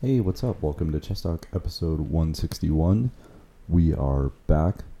Hey, what's up? Welcome to Chess Talk episode 161. We are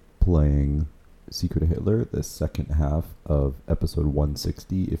back playing Secret Hitler, the second half of episode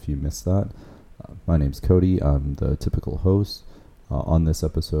 160, if you missed that. My name's Cody. I'm the typical host. On this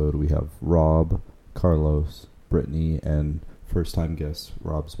episode, we have Rob, Carlos, Brittany, and first-time guest,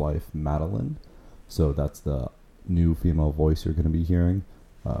 Rob's wife, Madeline. So that's the new female voice you're going to be hearing.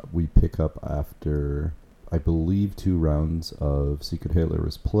 We pick up after, I believe, 2 rounds of Secret Hitler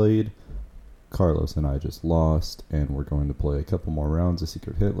was played. Carlos and I just lost, and we're going to play a couple more rounds of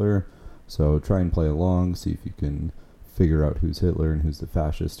Secret Hitler. So try and play along, see if you can figure out who's Hitler and who's the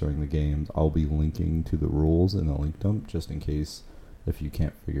fascist during the games. I'll be linking to the rules in the link dump, just in case if you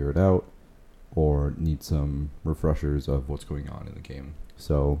can't figure it out or need some refreshers of what's going on in the game.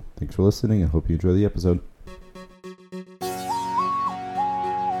 So thanks for listening, and hope you enjoy the episode.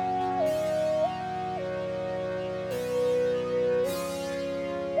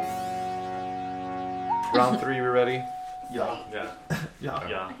 Round 3, we ready? Yeah.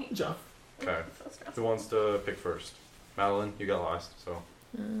 Yeah. Yeah. Okay. Who wants to pick first? Madeline, you got last, so.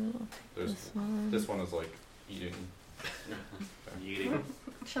 This one is like eating. Eating.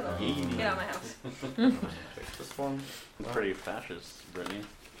 Shut up. Eating. Get out of my house. Pick this one. It's pretty fascist, Brittany.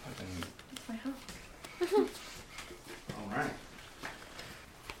 It's my house. Alright.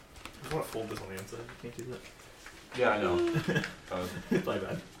 I want to fold this on the inside. You can't do that. Yeah, I know. My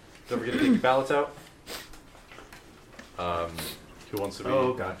bad. Don't forget to take your ballots out. Who wants to be?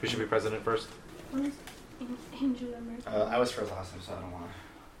 Oh, God. Who should be president first? Angela Merkel. I was first last time, so I don't want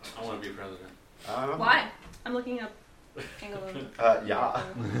I want to be president. to. Why? I'm looking up Angela. Yeah.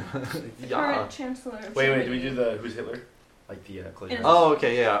 Current Chancellor. of Wait, Germany. do we do the Who's Hitler? Like the closure? Yes. Oh,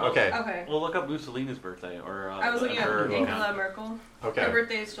 okay, yeah, okay. Okay. Well, look up Mussolini's birthday, or I was looking at her Angela account. Merkel. Her Okay.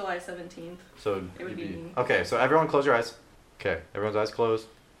 birthday is July 17th. So It would be me. Okay, so everyone close your eyes. Okay, everyone's eyes closed.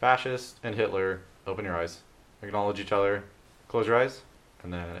 Fascist and Hitler, open your eyes. Acknowledge each other. Close your eyes.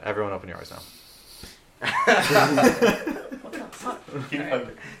 And then everyone open your eyes now. What's up? Fuck. He Alright.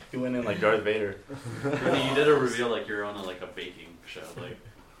 went- He went in like Darth Vader. Brittany, you did a reveal like you're on a baking show, like.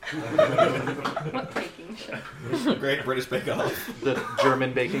 What baking show? The Great British Bake Off. The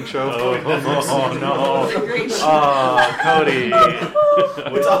German baking show. Oh no! It's a great show. Oh, Cody.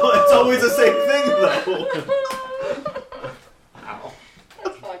 It's always the same thing, though. Ow.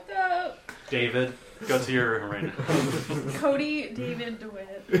 That's fucked up. David, go to your room right now. Cody David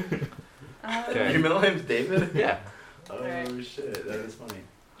DeWitt. Okay. Your middle name's David? Yeah. Oh Alright. shit, that is funny.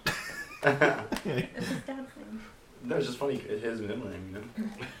 It's his dad's name. No, it's just funny. His middle name, you know.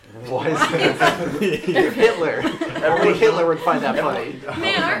 Why is that? You're Hitler. Only Hitler would find that funny.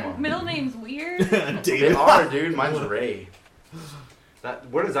 Man, Come our on. middle name's weird. They David. are, dude. Mine's Ray.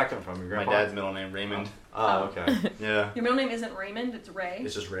 Where does that come from? Your My grandpa? dad's middle name, Raymond. Oh, okay. Yeah. Your middle name isn't Raymond, it's Ray.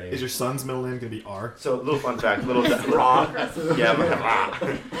 It's just Ray. Is your son's middle name going to be R? So, little fun fact. Little Aggressive. Yeah,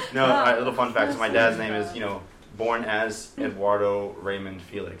 no, alright, little fun fact. So my dad's name is, born as Eduardo Raymond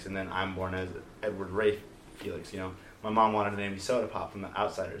Felix, and then I'm born as Edward Ray Felix, My mom wanted to name me Soda Pop from The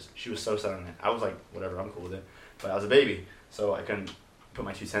Outsiders. She was so set on it. I was like, whatever, I'm cool with it. But I was a baby, so I couldn't put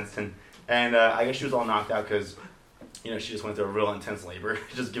my 2 cents in. And I guess she was all knocked out because, she just went through a real intense labor,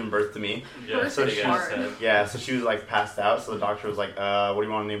 just giving birth to me. Yeah, Birth so is she hard. said. Yeah, so she was like passed out, so the doctor was like, what do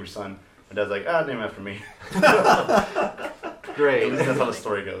you want to name your son? My dad's like, name him after me. Great. At least that's how the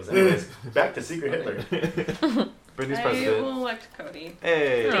story goes. Anyways, back to Secret Hitler. Brittany's I president. will elect Cody.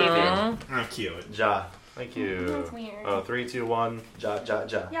 Hey. David. Oh, cute. Ja. Thank you. That's weird. Oh, 3, 2, 1. Ja.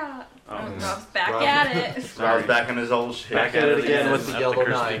 Yeah. Oh. Rob's back Rob. at it. Rob's back on his old shit. Back at it again with the At yellow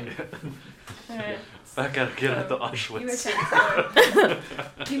Christie. 9. Alright. Back at again at the You were Auschwitz. Chancellor.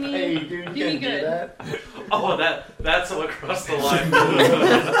 Give me. Hey, dude, you Give me can't do good. that. Oh, that's what crossed the line.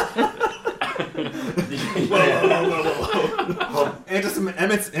 Whoa.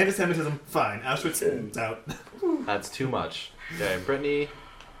 Antisemitism, fine. Auschwitz, it's out. That's too much. Okay, Brittany.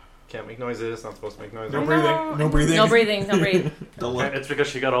 Can't make noises. Not supposed to make noises. No breathing. No breathing. No breathing. Don't breathe. Don't look. It's because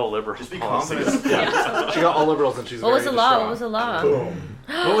she got all liberal Just be policies. confident. Yeah. She got all liberals and she's What was very the law? distraught. What was the law? Boom.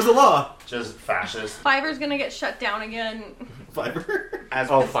 What was the law? Just fascist. Fiverr's gonna get shut down again. Fiverr? As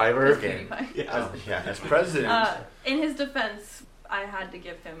Oh, Fiverr? Okay. Yeah. As president. In his defense, I had to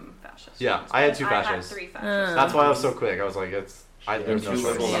give him fascist. Yeah, ones, I had but 2 I fascists. had 3 fascists. That's why I was so quick. I was like, there's no Two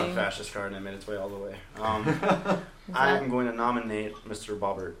liberals choice. on a fascist card and it made its way all the way. I'm going to nominate Mr.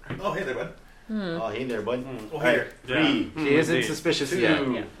 Bobbert. Oh, hey there, bud. Oh, hey there, bud. Oh, Alright, here. 3, She isn't Indeed. suspicious 2, yet.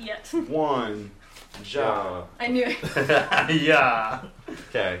 Yeah. Yet. 1. Ja. I knew it. Yeah.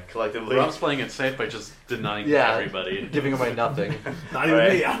 Okay. Collectively. Rob's playing it safe by just denying Yeah. everybody. Giving away nothing. Not even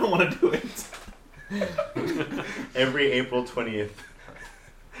Alright. me. I don't want to do it. Every April 20th.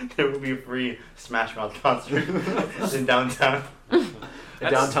 there will be a free Smash Mouth concert in downtown. In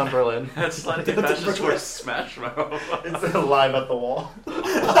downtown Berlin. That's slightly fascist for Smash Mouth. It's live at the wall.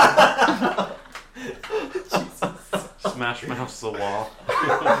 Smash Mouth's the wall.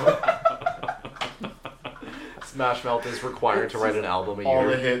 Smash Mouth is required to write an album a All the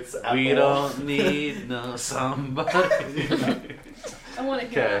year. hits. At We the wall. don't need no somebody. I want to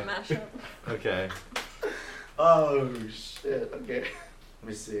hear Okay. that mashup. Okay. Oh shit. Okay. Let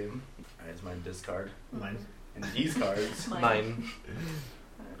me see. Alright, it's my discard. Mine. And these cards. Mine. 9.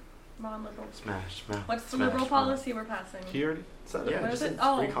 Come on, liberal. Smash Mouth. What's the Smash liberal Mouth. policy we're passing? He already said it. Yeah, What just is it? it's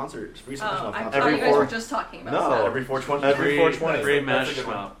Oh. free concerts. Free Smash Oh, Mouth I concert. thought Every you guys four- were just talking about No. stuff. Every 420. Every 420. Free That's a Smash good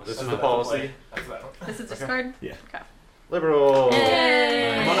one. Mouth. This is the policy. That's that one. This is discard? Yeah. Okay. Liberal.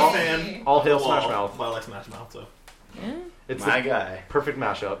 Yay! I'm not a fan. All hail Well, Smash Mouth. But I like Smash Mouth, so. Yeah. It's My the guy. perfect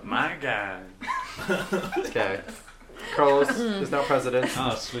mashup. My guy. Okay. Carlos is now president.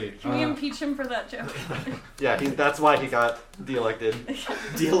 Oh, sweet. Can we impeach him for that joke? Yeah, that's why he got de-elected.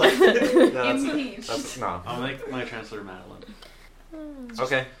 De-elected. Yeah, Impeach. that's no. I'll make my Chancellor Madeline.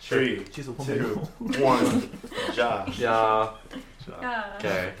 Okay, sure. 3, She's a 2, woman. 1. Josh. Yeah. Yeah.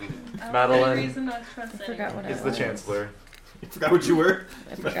 Okay. I don't Madeline have any reason not to trust I forgot what anyone. I Is the was. chancellor. You forgot what you were?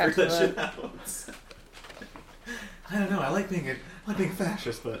 I forgot After that to shit look. happens. I don't know. I like being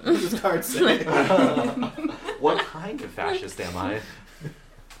fascist, but what does card say? What kind of fascist am I?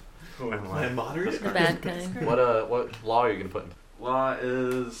 Who am Am I I? moderate? The bad kind. What law are you gonna put in? Law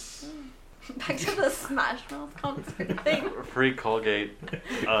is Back to the Smash Mouth concert thing. free Colgate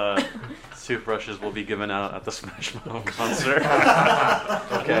toothbrushes will be given out at the Smash Mouth concert.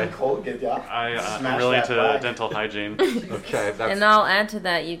 Okay. Colgate, yeah. I'm Smash really that into back. dental hygiene. Okay, that's. And I'll add to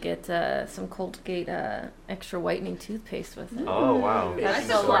that, you get some Colgate extra whitening toothpaste with it. Oh wow. Yeah, I That's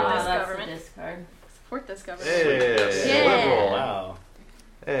support a lot. this That's government. a discard. Support this government. Hey, Yeah. liberal. Wow.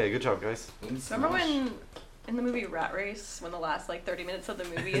 Hey, good job, guys. Remember when in the movie Rat Race, when the last like 30 minutes of the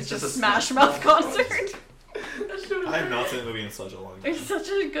movie is It's just just a Smash Mouth concert? I have not seen the movie in such a long time. It's such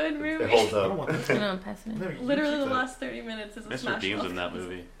a good It movie. holds I don't up. want I that. know, I'm passing it. No, you Literally keep the that. last 30 minutes is a Mr. Smash Dean's Mouth in that concert.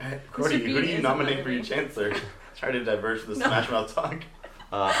 movie. Cody, Bean who do is you in nominate that for your movie. chancellor? Try to diverge from the No. Smash Mouth talk.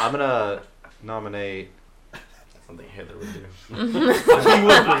 I'm gonna nominate. That's something Hitler would do. He would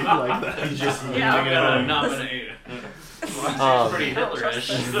breathe like that. He's just Yeah, using it on nominate. Pretty don't trust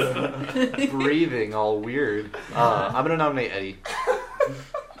Hitlerish. Breathing all weird. I'm gonna nominate Eddie.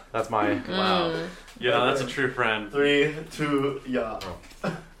 That's my. Wow. Yeah, that's a true friend. 3, 2, yeah.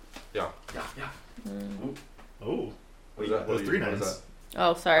 Yeah. Mm. Oh. What is that? Those three What is nines.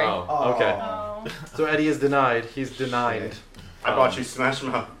 Oh, sorry. Oh, okay. Oh. So Eddie is denied. He's denied. I bought you Smash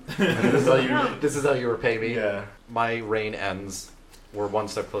Mouth. This is how you. This is how you repay me. Yeah. My reign ends. We're one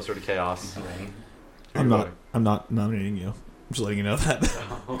step closer to chaos. I'm not nominating you. I'm just letting you know that,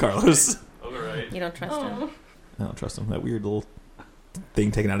 Carlos. Alright. You don't trust him. Oh. I don't trust him. That weird little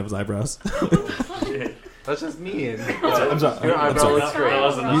thing taken out of his eyebrows. That's just mean. I'm sorry. Your I'm eyebrow sorry. looks great. That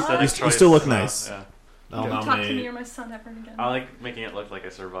wasn't You- aesthetic you choice, still look so, nice. Yeah. I'll Don't talk to me or nominate. my son ever again. I like making it look like I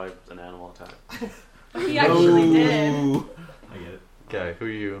survived an animal attack. He actually did. Ooh. I get it. Okay, who are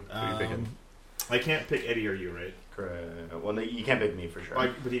you picking? I can't pick Eddie or you, right? Correct. Well, no, you can't pick me for sure.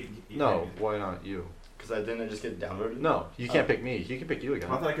 But No, why not you? Because I didn't just get downvoted. No, you can't Oh. pick me. He can pick you I again.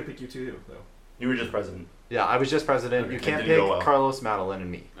 thought I could pick you too, though. You were just president. Yeah, I was just president. Okay, You it can't didn't pick go well. Carlos, Madeline,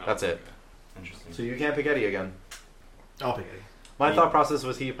 and me. Oh, That's it. Interesting. So you can't pick Eddie again. I'll pick Eddie. My Me- thought process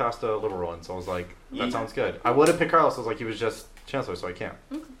was he passed a liberal one, so I was like, that Ye- sounds good. I would have picked Carlos. I was like, he was just chancellor, so I can't.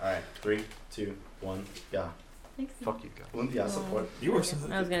 All right. 3, 2, 1. Yeah. Thanks. Fuck you guys. Olympia support. You were.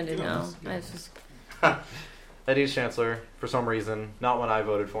 I was gonna do Get on no. this, get I on was this. just Eddie's chancellor for some reason. Not when I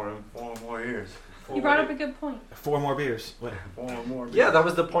voted for him. 4 more years. You brought up a good point. 4 more beers. What? 4 more. Yeah, that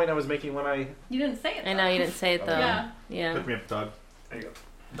was the point I was making when I. You didn't say it. I know you didn't say it though. Yeah. Yeah. Pick me up, dog. There you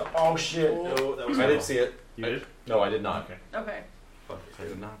go. Oh shit. No, that was I didn't see it. You did? No, I did not. Okay. Okay. Fuck, I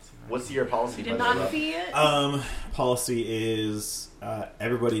did not see that. What's your policy? You did by the not way? see it? Policy is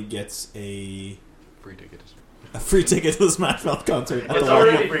everybody gets a Free tickets. free ticket to the Smash Mouth concert. At It's the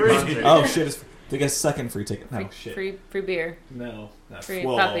already Walmart. free concert. Oh shit! They get a second free ticket. No Free, Oh, shit. free beer. No. Not Free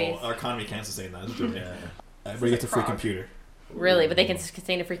well, puppies. our economy can't sustain that. It's doing Yeah. Everybody gets a free Frog. computer. Really, but they can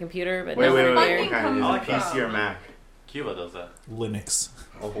sustain a free computer, but Wait, no wait, free wait. beer. What kind? Is Funding it comes PC or from- Mac? Cuba does that. Linux.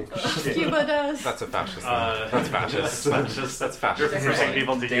 Oh shit. Cuba does. That's a fascist. Uh, That's fascist. That's just That's You're fascist. forcing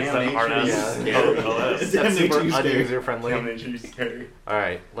people to use Damn that hard nature, ass yeah. OS. Damn That's super nature, you scary. user friendly. Damn nature, you scary. All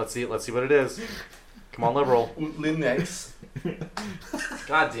right, let's see what it is. Come on, liberal. Linux.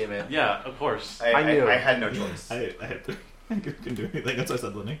 God damn it. Yeah, of course. I knew. I had no choice. I couldn't do anything. That's why I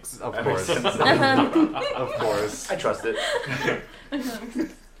said Linux. Of That course. makes sense. Of course. I trust it.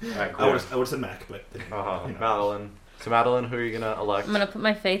 Alright, I cool. would have said Mac, but you know. Madeline. So Madeline, who are you gonna elect? I'm gonna put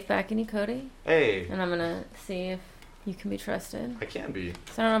my faith back in you, Cody, Hey, and I'm gonna see if you can be trusted. I can be.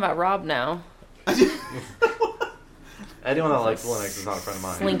 So I don't know about Rob now. Anyone that likes Linux is not a friend of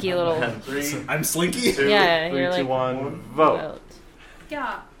mine. Slinky little. 3, I'm Slinky. 2, Yeah, 3, you're 2, like 1, vote. vote.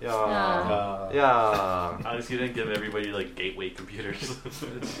 Yeah. Yeah. Yeah. Honestly, you didn't give everybody like gateway computers.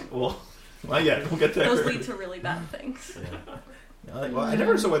 Well, yeah, we'll get there. Those lead to really bad things. Well, I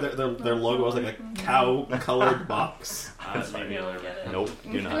never saw why their logo was like a cow-colored box. Me neither. Get it. Nope,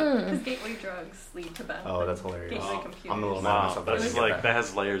 do not. Because gateway drugs lead to bad Oh, things. that's hilarious. Gateway Oh, computers. I'm a little mad Wow, myself. that's I didn't like get that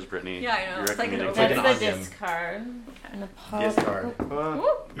has layers, Brittany. Yeah, I know. You're It's like an recommending overlay. That's an the onion. discard. Okay. And the Discard.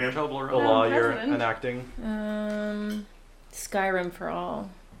 Whoop. Trouble The around. law you're President. enacting. Skyrim for all.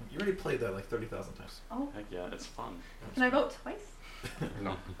 You already played that like 30,000 times. Oh, Heck yeah, it's fun. can I vote twice?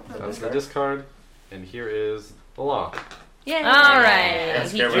 No. That's the discard. And here is the law. Yeah. All right.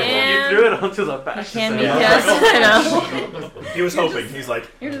 That's He scary. You can. threw it onto the He fascist. can be Yeah. just. I know. He was hoping. He's like,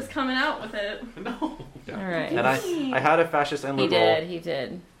 You're just coming out with it. No. All right. And I had a fascist and He liberal. did. He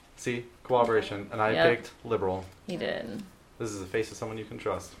did. See, cooperation. And I Yep. picked liberal. He did. This is the face of someone you can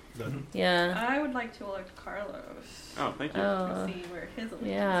trust. Yeah. I would like to elect Carlos. Oh, thank you. Oh. See where his allegiance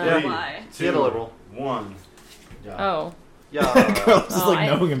Yeah. is. Why? See the liberal. 1. Yeah. Oh. Yeah. Carlos is Oh, like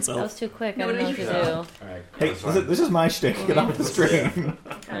knowing That himself. was too quick. I No, didn't know what to you- do. Alright. Hey, that's fine. this is my shtick. Get off the string.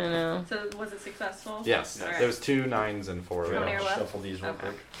 I don't know. So was it successful? Yes. Alright. There's 2 9s and 4 How many Yeah, are left? shuffle these real Okay.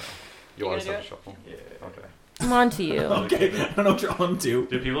 quick. You You want gonna to do shuffle? Yeah. Okay. I'm on to you. Okay, I don't know what you're on to.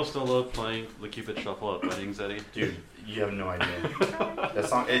 Do people still love playing the Cupid Shuffle at weddings, Eddie? Dude, you have no idea. That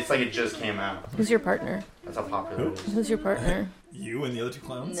song, it's like it just came out. Who's your partner? That's how popular it is. Who's your partner? You and the other two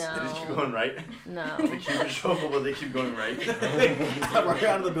clowns? They just keep No. going right. No. They keep shuffle, but they keep going right. Right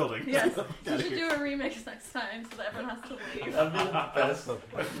out of the building. Yes. Get You outta should here. do a remix next time so that everyone has to leave. That'd be the best.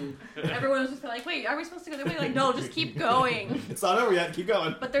 Everyone was just like, wait, are we supposed to go that way? Like, no, just keep going. It's not over yet. Keep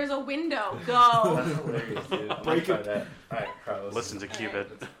going. But there's a window. Go. That's hilarious, dude. I'm Break gonna it. try that. Alright, Carlos. Listen to Cupid.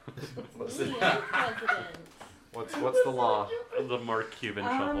 Listen. What's the law? The more Cuban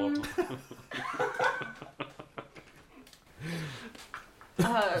Um, Shuffle.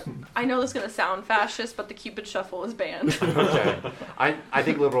 I know this is gonna sound fascist, but the Cupid Shuffle is banned. Okay. I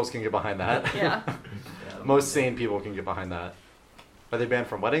think liberals can get behind that. Yeah. Most sane people can get behind that. Are they banned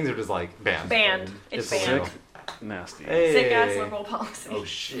from weddings or just like banned? Banned. It's It's banned. sick. Nasty. Hey. Sick ass liberal policy. Oh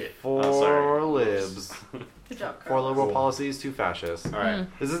shit. 4 Oh, sorry. libs. Good job, 4 Carlos. liberal Cool. policies, 2 fascists. Alright.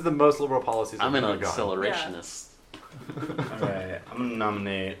 This is the most liberal policies I'm we've an ever gotten. accelerationist. Alright. I'm gonna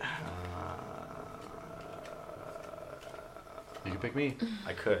nominate. You can pick me.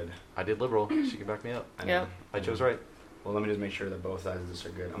 I could. I did liberal. She can back me up. I Yeah. know. I chose right. Well, let me just make sure that both sides of this are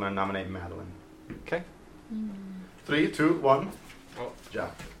good. I'm gonna nominate Madeline. Okay. 3, 2, 1. Oh. Ja.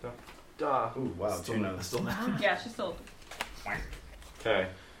 Duh. Ooh, wow, Still 2 not. no's. Still not. Yeah, she's still. Okay.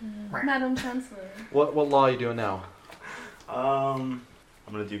 Madam Chancellor. What law are you doing now? I'm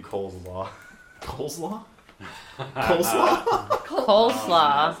gonna do Cole's Law. Coleslaw? Coleslaw?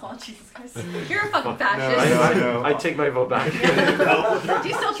 Coleslaw. Coleslaw, Jesus Christ. You're a fucking No, fascist. I know. I take my vote back. Do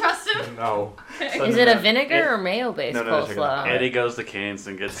you still trust him? No. Okay. Is it a vinegar or mayo based No, check it out. coleslaw? Eddie goes to Cane's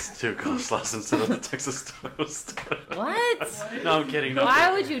and gets 2 coleslaws instead of the Texas toast. What? No, I'm kidding. No.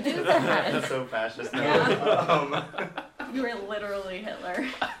 Why would you do That's that? so fascist. Yeah. You were literally Hitler.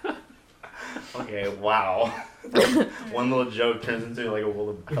 Okay, wow. One little joke turns into like a I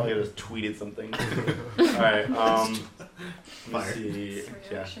felt like I just tweeted something. Alright, let me Fire. see. This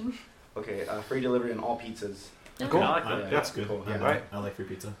Yeah. reaction. Okay, free delivery on all pizzas. Cool. I like that. Yeah, That's good. Cool. Yeah, Yeah. Right. I like free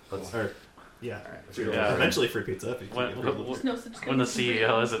pizza. Let's- Or, yeah. Alright, Free free Yeah. delivery. Eventually free pizza. If you When, can when, There's no such when the thing.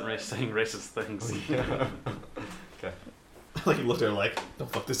 CEO isn't saying racist things. like you looked at her like,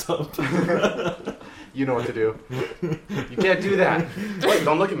 don't fuck this up. You know what to do. You can't do that. Wait,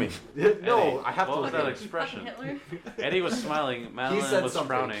 don't look at me. No, I have what to was look that at expression? Fucking Hitler. Eddie was smiling. He Madeline said was something.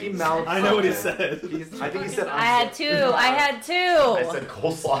 frowning. He mouthed I know what he something. said. I think he said. I had 2. I had 2. I said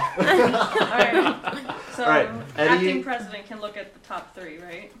coleslaw. Alright. So, Alright, Eddie- acting president can look at the top 3,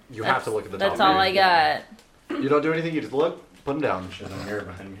 right? You have to look at the That's top. all I got. You don't do anything. You just look. Put them down. There's a mirror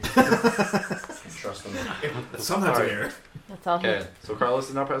behind me. Trust them. Sometimes Sorry. I hear. That's all. Okay. So Carlos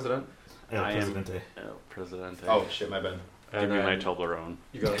is now president. I am- Presidente. El Presidente. Oh shit, my bad. Give And me my then Toblerone.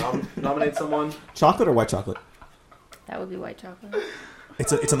 you gotta nominate someone. Chocolate or white chocolate? That would be white chocolate.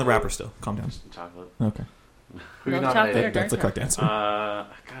 It's in the wrapper still. Calm down. Chocolate. Okay. Who you Milk chocolate nominating? or dark That's the correct answer.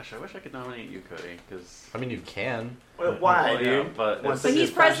 Gosh, I wish I could nominate you, Cody, because. I mean, you can. Why, Yeah, dude? but Once But they he's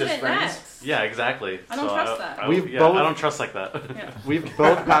get fascist president friends. next. yeah, exactly. I don't So trust that. We've yeah, both- I don't trust like that. Yeah. We've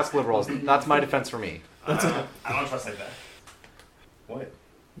both passed liberals. That's my defense for me. I don't trust like that. What?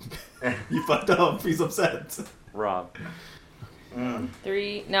 You fucked up. He's upset. Rob.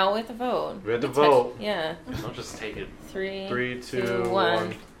 3. No, with the vote. We had to Touch- vote. Yeah. Don't just take it. 3. 3, 2, 2, 1.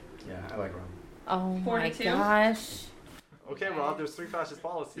 1. Yeah, I like Rob. Oh my 42? gosh. Okay, Rob, there's 3 fascist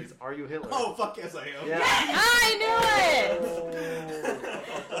policies. Are you Hitler? Oh, fuck yes, I am. Yeah. I knew it!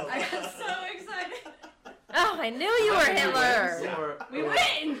 I got so excited. Oh, I knew you were Hitler. Yeah. We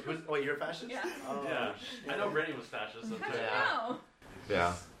win. Wait, you're a fascist? Yeah. Oh, Yeah. shit. I know Brittany was fascist. so- How'd you Yeah. know?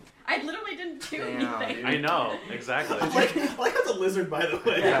 Yeah. I literally didn't do Damn, anything. dude. I know, exactly. I like how the lizard, by the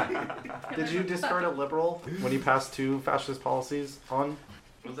way. Yeah. Did you discard a liberal when you passed 2 fascist policies on?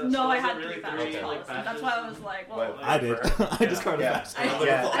 Was that- No, was I it had really 3 three, fascist like, policies. That's fascists? why I was like, well, What? I did. I discarded Yeah. fascist.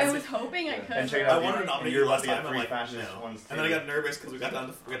 Yeah. I was hoping I could. And check it I out. wanted to and nominate you're you last about to time. get I'm 3 like, fascist no. ones, And then I too. got nervous because we got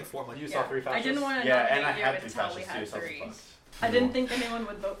to 4. I'm like, You Yeah. saw 3 I fascists? didn't want to Yeah, nominate and I you had 3 until we fascists had too, so 3. fucked. I didn't think anyone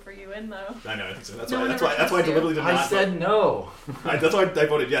would vote for you in though. I know, I think so. That's No why. one That's ever why. That's why I trusts you. deliberately did not. I said no. That's why I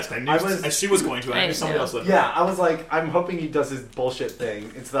voted yes. I knew and she was going to. I I knew somebody know. else would. Yeah, I was like, I'm hoping he does his bullshit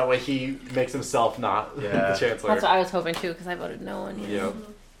thing, and so that way he makes himself not Yeah. the chancellor. That's what I was hoping too, because I voted no on you. Yep.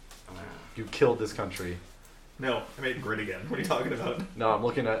 You killed this country. No, I made it great again. What are you talking about? No, I'm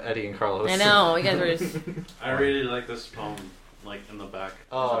looking at Eddie and Carlos. I know, you guys were just. I really like this poem, like in the back.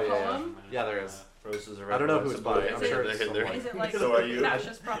 Oh, Is it a yeah. poem? Yeah, there is. Roses are I don't know red who it's roses, by. but I'm Is sure it- it's Hitler. someone. Is it like So are you.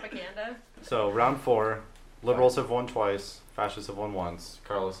 fascist propaganda? So, round 4. Liberals have won twice. Fascists have won once.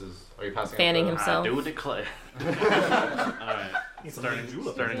 Carlos is... Are you passing Fanning out the- himself. I do declare. Alright. He's Starting He's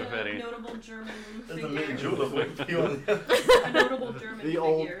a confetti. notable German That's the main figure. jewel of what you want. A notable German The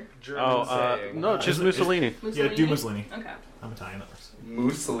old figure. German Oh, saying. no, just Mussolini. Yeah, do Mussolini. Okay. I'm Italian. That works.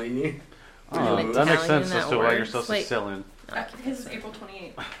 Mussolini. Oh, Like that makes Italian, sense that as to why you're works. so Wait. Sicilian. His is April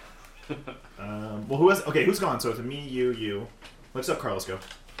 28th. Well, who has? Okay, who's gone? So it's me, you. Let's let Carlos go.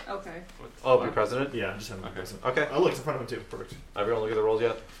 Okay. Oh, be president? Yeah, just have him. Okay. Okay. Oh, look, it's in front of him too. Perfect. Everyone look at the rolls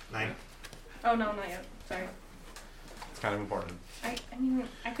yet? 9. Oh no, not yet. Sorry. It's kind of important. I mean,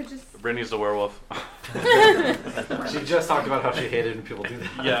 I could just. Brittany's the werewolf. She just talked about how she hated when people do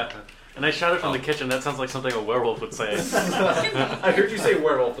that. Yeah. And I shouted from the kitchen. That sounds like something a werewolf would say. I heard you say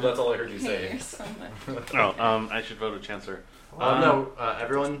werewolf, but that's all I heard you Hate say. you so much. Oh, I should vote a chancellor. No,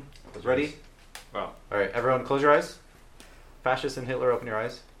 everyone ready? Wow. Alright, everyone close your eyes. Fascists and Hitler, open your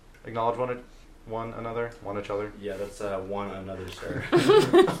eyes. Acknowledge one another, one each other. Yeah, that's one another, sir.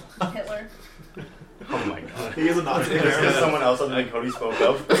 Hitler. Oh my god. He is a Nazi. Is this someone else other than Cody spoke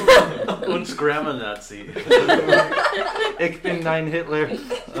of? Uns Grammar Nazi. Ich bin ein Hitler.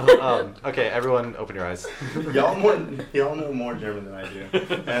 Okay, everyone open your eyes. Y'all know more German than I do,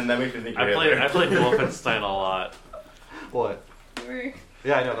 and that makes me think you're I played Wolfenstein a lot. What? You were.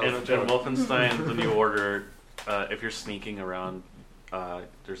 Yeah, I know. That In, was a in joke. Wolfenstein, the New Order, if you're sneaking around,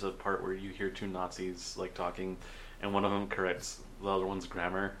 there's a part where you hear 2 Nazis like talking, and one of them corrects the other one's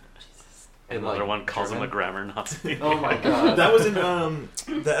grammar, and In, the other like, one calls him a German? grammar Nazi. Oh my god. That was in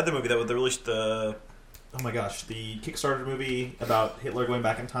the other movie that they released. Oh my gosh, the Kickstarter movie about Hitler going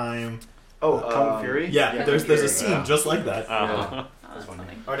back in time. Kung Fury? Yeah, Yeah, there's a Fury, scene yeah. just like that. Oh, That's that's funny.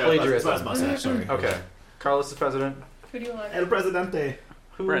 funny. Or no, Plagiarism. that's mustache. Sorry. Okay. Carlos is president. Who do you like? El Presidente.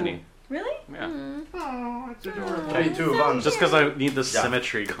 Who? Brittany. Really? Yeah. Hey, 2 of them. Just because I need the Yeah.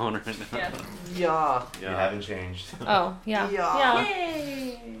 symmetry going right now. Yeah. Yeah. You haven't changed. Oh, yeah. Yeah. Yeah.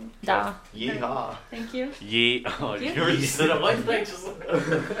 Yay! Da. Yeehaw. Thank you. Ye. Oh, Yeah. you already said it. Why did I just?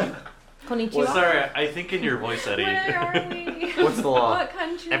 Konnichiwa. Well, sorry, I think in your voice, Eddie. Where are we? What's the law? What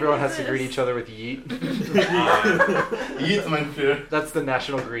country? Everyone is has to greet this? each other with yeet. Yeet, mein Führer. That's the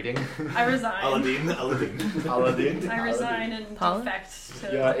national greeting. I resign. Aladdin. Aladdin. I resign and Paula? defect to.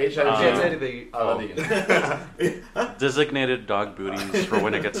 Yeah, You can't say anything. Aladdin. Designated dog booties for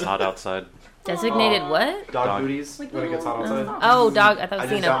when it gets hot outside. Designated what? Dog Dog. booties Like when it gets hot little- outside. Oh, dog. I thought I I was just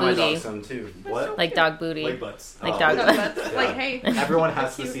seeing a got my booty. dog some too. What? Like dog booty. Leg butts. Like Oh. dog. No, that's like, hey, Everyone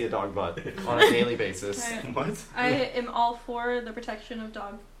has to Cute. see a dog butt on a daily basis. What? I am all for the protection of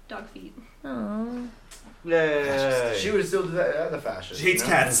dog feet. Oh. Yay! She would still do that as a fascist. She hates you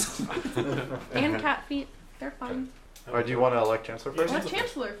know? cats. And cat feet. They're fun. Or do you want to elect chancellor first? What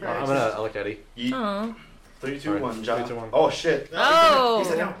chancellor first? I'm gonna elect Eddie. Yeet. Oh. 3, 2, Alright, 1, Ja. 3, 2, 1. Oh shit. Oh. He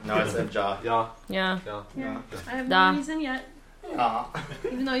said no. No, I said Ja. Yeah. Yeah. Yeah. Yeah. I have Da. no reason yet, Ah.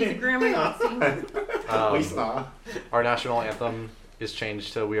 even though he's a grammar Nazi. Waste nah. Our national anthem is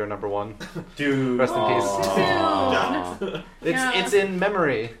changed to "We Are Number One." Dude. Rest in peace. Aw. Yeah. It's in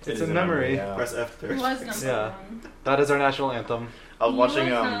memory. It It's is in memory. yeah. Press F. Who There. was number Yeah. one? That is our national anthem. I was watching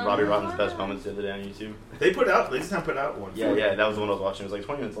You was Robbie number Rotten's Best one. Moments the other day on YouTube. They just now put out one. Yeah, yeah, that was the one I was watching. It was like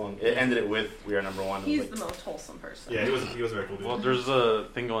 20 minutes long. It ended it with "We Are Number One." It was He's like, the most wholesome person. Yeah, he was a very cool dude. Well, there's a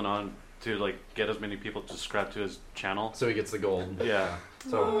thing going on to like get as many people to subscribe to his channel. So he gets the gold. Yeah.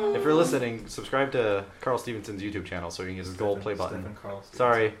 So if you're listening, subscribe to Carl Stevenson's YouTube channel so he can get his gold play button.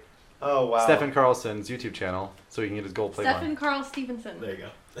 Sorry, Oh wow. Stephen Carlson's YouTube channel so he can get his gold play Stephen button. Carl Stevenson. There you go.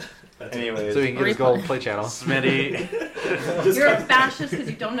 That's Anyways, So he can get his gold play channel. Smitty. Just You're a got- fascist because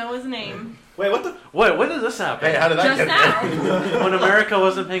you don't know his name. Wait, what the? Wait, when did this happen? hey, how did that Just get now. there? When America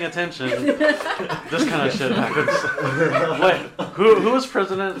wasn't paying attention, this kind of shit happens. Wait, who was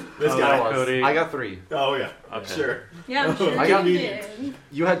president? This Oh, guy that Cody. I got 3. Oh yeah, Okay. sure. Yeah, I'm sure I got you me. did.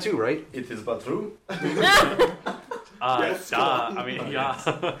 You had 2, right? It is but true. Yes, Yeah, I mean, yeah.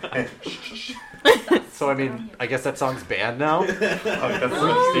 So I mean, I guess that song's banned now. Oh, that's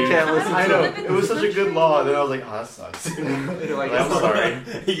Oh, You can't listen I to know. it. It was such a good law, and then I was like, oh, that sucks. You're like, I'm sorry.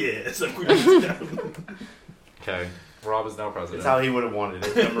 Yes. I'm putting this down. Okay, Rob is now It's president. how he would have wanted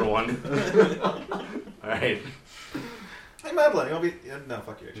it. Number 1. All right. Hey, Madeline, I'll be. No,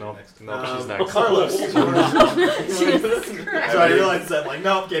 fuck you. Actually, No, next. no, she's next. Carlos. Jesus Christ. So I realized that. Like,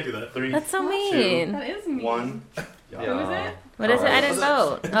 no, can't do that. 3, That's so mean. That is mean. 1. Who is it? What is it? I didn't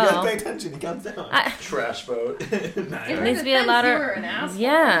vote. You gotta Oh. pay attention. He counts down. Trash vote. In It her needs to be a defense, louder- You were an asshole.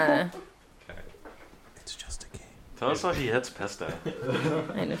 Yeah. It's just a game. Tell us how he hits Pesto.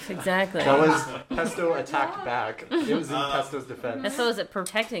 I know, exactly. That was Pesto attacked back. It was in Pesto's defense. And so is it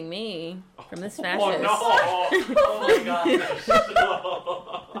protecting me from this Oh fascist? no! Oh my god!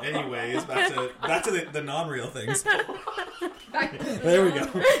 Anyways, back to the non-real things. Back to There we go.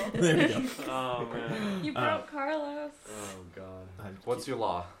 There we go. Oh man. You broke Carlos. Oh god. What's your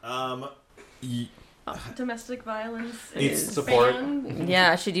law? Domestic violence It's is support. banned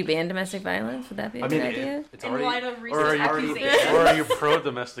Yeah, should you ban domestic violence? Would that be a I good mean, idea? it's in already light of Or are recent you accusations. or are you pro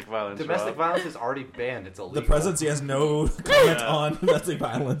domestic violence? domestic Rob? violence is already banned. It's illegal. The presidency has no comment Yeah. on domestic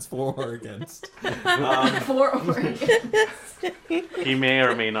violence for or against. For Oregon. He may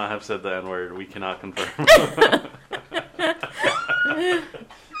or may not have said the N word. We cannot confirm.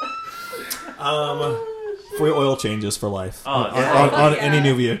 Free oil changes for life Oh, on, yeah. on Yeah. any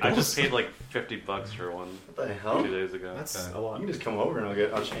new vehicle. I just paid like $50 for one What the hell? 2 days ago. That's Okay. a lot. You can just come over and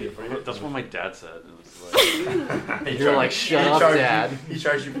I'll change it for you. That's what my dad said. It was like, You're like, shut up, Dad. He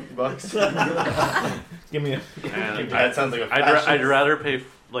charged you $50. Give me a. and That sounds like a I'd fascist. rather pay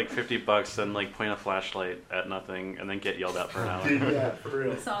like $50 than like point a flashlight at nothing and then get yelled at for an hour. Yeah, for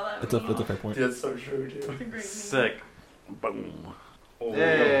real. I saw that. That's a meme. fair point. Dude, that's so true, too. It's a great meme. Sick. Boom. Oh,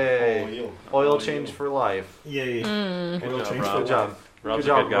 Yay. Oil. Oil change for life. Yay. Mm. Oil job, change Rob. for Good job. Rob's Good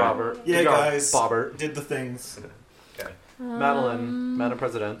job, a good guy. Robert. Yeah, Good job, guys. Bobbert. Did the things. Madeline, Madam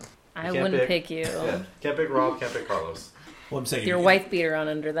President. I You can't wouldn't pick. pick you. Yeah. Can't pick Rob, can't pick Carlos. Well, I'm saying Your wife beater on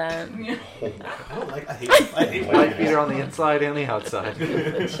under that. I don't like. I hate. White beater on the inside and the outside.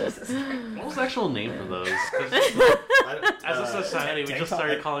 What was the actual name for those? 'Cause as a society, we tank just top-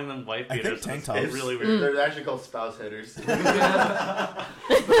 started calling them wife I think beaters. tank It's tops. really weird. They're actually called spouse headers. But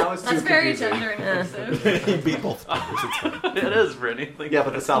that was too That's very confusing. gender inclusive. He beat both. It is, Brittany. Think Yeah,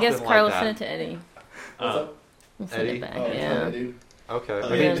 but the I South guess didn't Carlos like sent it that. to Eddie. What's up? We'll send Eddie? it back. Oh, Yeah. dude. Okay. Oh,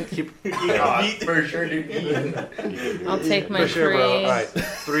 I yeah. mean, keep. Yeah, for sure, dude. I'll take my For sure, bro. free. All right.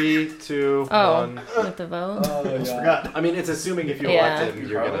 3, 2, Oh, 1. with the vote. Oh, my God. Forgot. I mean, it's assuming if you Yeah. elect him,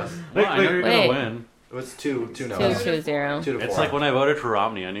 you're gonna. Well, I know you're wait. gonna win. It was 2 no. 2-0. 2 to 4. It's like when I voted for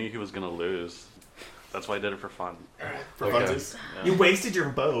Romney. I knew he was gonna lose. That's why I did it for fun. For Okay. funsies. Yeah. You wasted your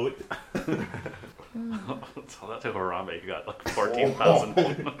vote. Tell that to Harambe. He got like 14,000.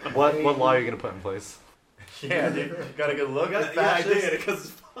 What law are you gonna put in place? Yeah, dude. Got a good look at Yeah, I fascist. did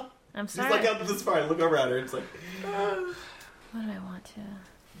because I'm she's sorry. like out this far. I look over at her. It's like. What do I want to?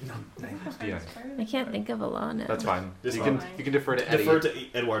 Yeah, I can't think of a law now. that's fine. This You one. can defer to Eddie. Defer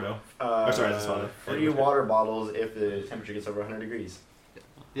to Eduardo. Oh, sorry, that's fine. Free water bottles if the temperature gets over 100 degrees.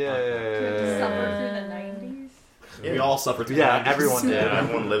 Yeah. Suffer through the 90s. We all suffered. through Yeah, that. everyone did. Yeah,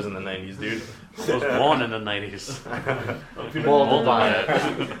 everyone lives in the 90s, dude. I was born in the 90s. Well, by it.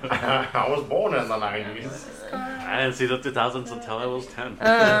 I was born in the 90s. I didn't see the 2000s until I was 10.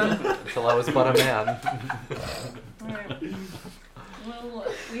 Until I was but a man. Alright. Will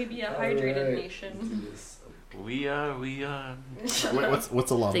we be a hydrated nation? We Wait, what's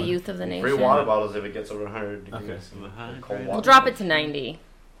the law? The man? youth of the nation. Free water bottles if it gets over 100 degrees. Okay. Cold We'll water. drop it to 90.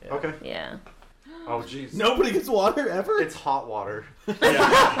 Okay. Yeah. Oh, jeez. Nobody gets water ever. It's hot water.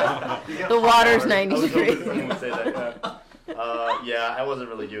 Yeah. The water's I 90 was hoping degrees. someone would say that. Yeah, I wasn't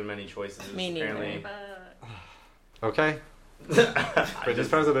really given many choices. Me neither. Apparently. Okay. British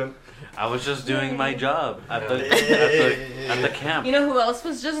president. I was just doing my job at the at the camp. You know who else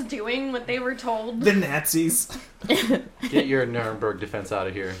was just doing what they were told? The Nazis. Get your Nuremberg defense out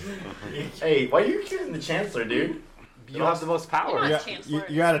of here. Hey, why are you accusing the chancellor, dude? You have the most power. Come on. You're, Chancellor.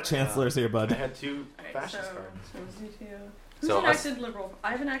 you're out of chancellors here, I bud. had 2 Alright, fascist so cards. Who's So us- enacted liberal?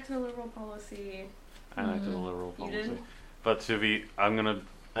 I've enacted a liberal policy. I enacted a liberal You policy. did? But I'm gonna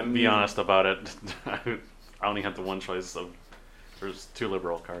I be honest about it. I only had the one choice of. There's 2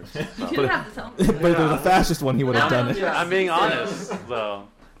 liberal cards. You So. didn't have to tell me. But if there was a fascist one, he would have No, done no, it. yeah. I'm being honest, though.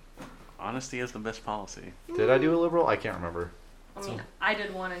 Honesty is the best policy. Did I do a liberal? I can't remember. I mean, I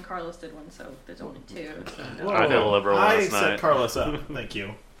did one and Carlos did one, so there's only 2. So no. Whoa. I did a liberal I last set night. Carlos up. Thank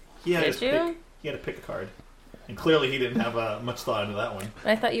you. He had, Did his you? pick, he had to pick a card. And clearly he didn't have much thought into that one.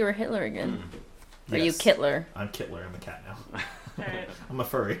 I thought you were Hitler again. Or you Yes. Kittler? I'm Kittler. I'm a cat now. Alright. I'm a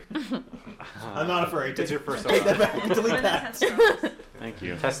furry. I'm not a furry. It's your first Take that time. back. Delete I'm that. gonna test Carlos. Thank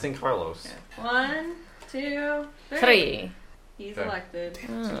you. Testing Carlos. Okay. 1, 2, 3. 3. He's Okay. elected.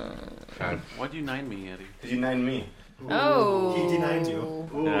 Oh. Okay. Why'd you nine me, Eddie? Did you 9 me? Oh. He denied you.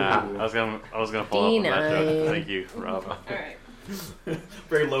 Yeah, I was gonna follow up with that joke. Denied. Thank you, Rob. Alright.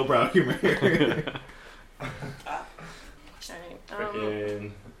 Very lowbrow humor here. Alright.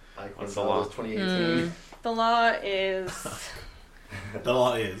 Freaking. What's the law? 2018. The law is. The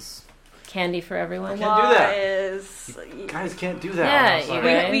law is. Candy for everyone. The Can't do law that. is. Guys can't do that. Yeah, I'm you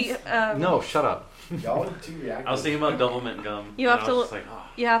sorry. guys. We, No, shut up. Y'all are too reactive. I was thinking about double mint gum. You and have I was to just like, oh.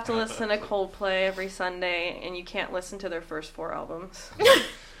 You have to listen to Coldplay every Sunday, and you can't listen to their first 4 albums.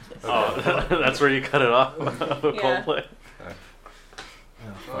 Oh, that's where you cut it off. Coldplay.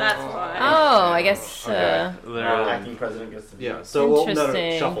 That's why. Oh, I guess. Okay. They're acting president gets to do Yeah. it. So no,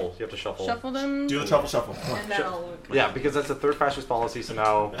 Interesting. shuffle. You have to shuffle. Shuffle them, Do the truffle shuffle. and then I'll look. Yeah, because that's a third fascist policy. So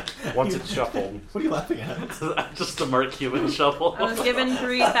now, once it's shuffled, What are you laughing at? just the Mark Cuban shuffle. I was given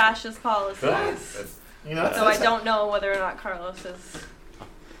 3 fascist policies, That's- You know, so I don't know whether or not Carlos is.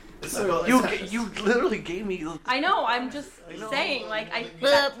 You literally gave me. I know. I'm just saying, like it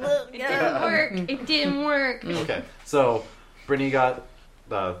Yeah. didn't work. It didn't work. okay. So, Brittany got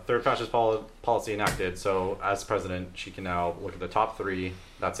the third fascist policy enacted. So, as president, she can now look at the top 3.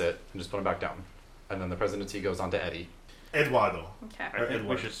 That's it, and just put them back down. And then the presidency goes on to Eddie. Eduardo. Okay. I think we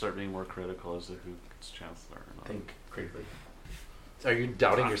Edward. should start being more critical as to who gets chancellor or not. Think critically. Are you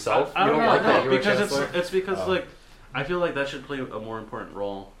doubting yourself? I You don't don't know, like that no, you were because chancellor? it's because Oh. like I feel like that should play a more important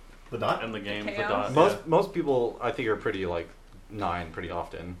role The dot? in the game. The Chaos? dot. Most people, I think, are pretty like 9 pretty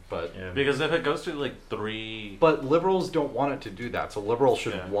often, but Yeah. Because if it goes to like 3, but liberals don't want it to do that. So liberals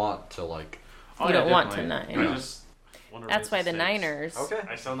should Yeah. want to like. oh, You yeah, don't want to definitely. nine. I just wanna That's raise why the stakes. Niners. Okay.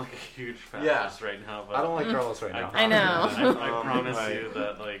 I sound like a huge Yeah. fascist right now, but I don't like Carlos right I, now. I know. I promise I- you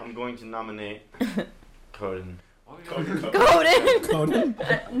that like. I'm going to nominate Coden. Oh, Coden. Conan?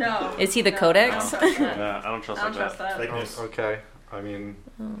 No. Is he the No, Codex? I don't trust that. Yeah, I don't trust I don't like trust that. that. Fake news. Okay. I mean,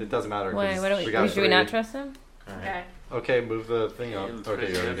 it doesn't matter. Why? 'cause Why don't we? got Should we not 3. trust him? Okay. Okay, move the thing up. Yeah, it's Okay,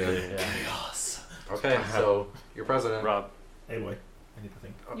 you crazy. already did. Yeah. Okay, so you're president. Rob, Hey, boy. I need to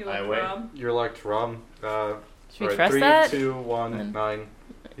think. You I look wait. Rob. You're elect Rob. Should we alright, trust 3, that? 2, 1, Then- 9.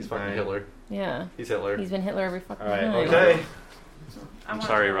 He's fucking 9. Hitler. Yeah. He's Hitler. He's been Hitler every fucking Alright, time. Okay. I I'm want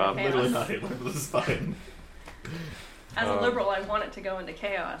sorry, it to go Rob. into Literally chaos. not Hitler, but this is fine. As a liberal, I want it to go into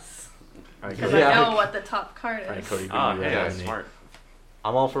chaos Alright, because Yeah. I know what the top card Alright, is. Cody. ah, you hey, yeah, that's smart.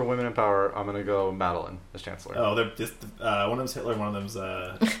 I'm all for women in power. I'm gonna go Madeline as chancellor. Oh, they're just, one of them's Hitler, one of them's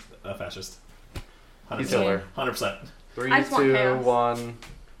a fascist. He's 100%. Hitler. 100%. 3, I just want 2, chaos. 1.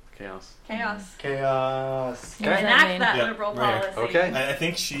 Chaos. Chaos. Chaos. What does that Enact mean? that Yeah, liberal right here. policy. Okay. I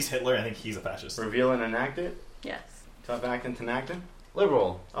think she's Hitler. I think he's a fascist. Reveal and enact it. Yes. Top acting to enacting.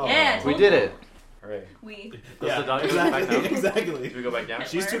 Liberal. Oh, Yeah, We did it. Hooray. We. Does the dog go back exactly. down? Do Exactly. we go back down?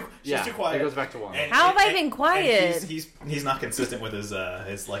 She's too. She's Yeah, too it quiet. goes back to 1. And- How have I and- been and quiet? He's not consistent with his like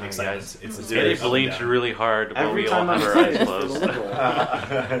Oh, excitement. guys. It's Let's a do Eddie it. blinked really hard while Every we all time had I our say eyes it, it's for the closed.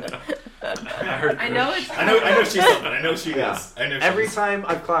 liberal. I know it's. I know she's something. I know she Yeah. is. I know she Every is. time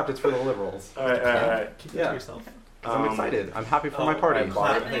I've clapped, it's for the liberals. Alright. Keep it Yeah. to yourself. 'Cause I'm excited. I'm happy for my party. right,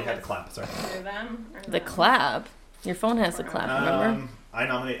 Clap. They had to clap. Sorry. Either them or The them. clap. Your phone has the clap. Remember? I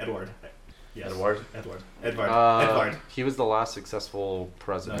nominate Edward. Yes. Edward? Edward. He was the last successful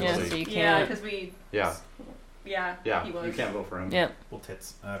president. Yeah. so So you Yeah, can't. because we. yeah, Yeah. yeah. He was. You can't vote for him. Yeah. Well,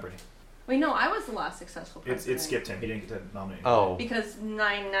 tits. Brady. Wait, no, I was the last successful president. It skipped him. He didn't get to nominate. Oh. Because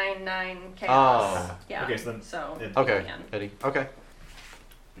 999 chaos. Oh. Yeah. Okay, so then- So. Ed- Okay, Yeah. Eddie. Okay.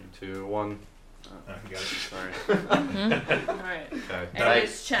 3, 2, 1. Oh, you got it. Sorry. All right. Okay.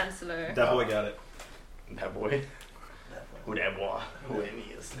 Eddie's chancellor. That boy got it. That boy. Who that boy? Who it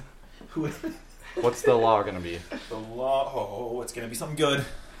is? Who? What's the law gonna be? The law. Oh, it's gonna be something good.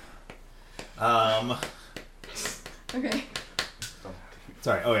 Okay.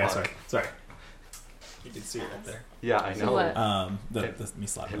 Sorry. Oh yeah. Sorry. You can see it right there. Yeah, I So know. what? The me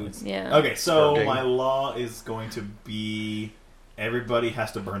slapping Him. this. Yeah. Okay, so Smirking. my law is going to be everybody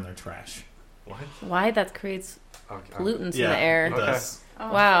has to burn their trash. What? Why? That creates Okay. pollutants Yeah, in the air. it Okay. does.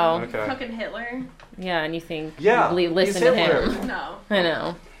 Oh, Wow. Okay. Fucking Hitler? Yeah, and you think Yeah, you listen he's to Hitler. him. No. I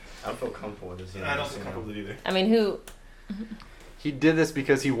know. I don't feel comfortable with this. I don't feel comfortable with it either. I mean, who? He did this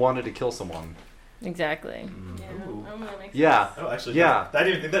because he wanted to kill someone. Exactly. Yeah. Ooh. I'm gonna make Yeah. Oh, actually, Yeah.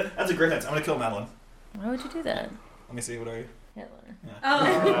 that's a great answer. I'm gonna kill Madeline. Why would you do that? Let me see. What are you? Hitler. Oh.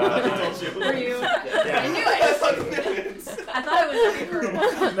 Were you? I knew it. I thought it was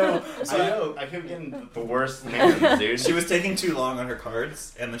her. No, I know. I kept getting the worst names, dude. she was taking too long on her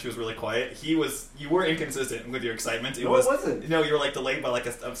cards, and then she was really quiet. You were inconsistent with your excitement. No, it wasn't. No, you were like delayed by like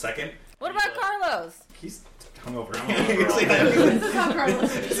a second. What about Carlos? He's hungover. This is how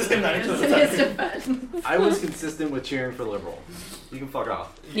Carlos This is is. him not In into his the defense. I was consistent with cheering for liberal. You can fuck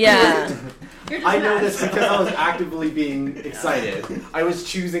off. Yeah. You're just I know mad. this because I was actively being excited. I was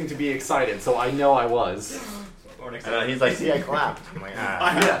choosing to be excited, so I know I was. And he's like, see, I clapped. I'm like,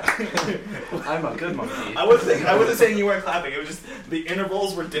 I'm a good monkey. I wasn't saying you weren't clapping. It was just the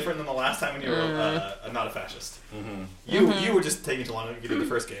intervals were different than the last time when you were not a fascist. Mm-hmm. You were just taking too long to get the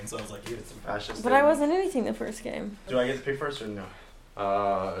first game, so I was like, you did some fascist. But I wasn't anything the first game. Do I get to pick first or no?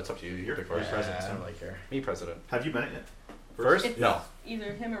 It's up to you. You pick first. President. I don't really care. Me, president. Have you been it yet? First? It's No.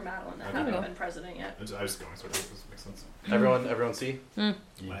 either him or Madeline that Okay. haven't been president yet. I was going sort of. This makes sense. Everyone see? Mm.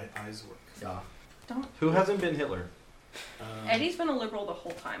 My eyes work. Yeah. Who hasn't been Hitler? Eddie's been a liberal the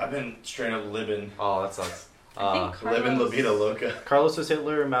whole time. I've been straight up living. Oh, that sucks. I think Carlos, Living La Vida Loca. Carlos is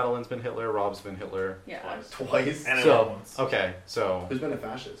Hitler, Madeline's been Hitler, Rob's been Hitler. Yeah. Twice. And So, once. okay, so Who's been a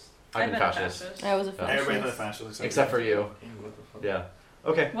fascist? I've been a fascist. I was a Yeah. Everybody's been a fascist. fascist Except for you. Damn, what the fuck? Yeah.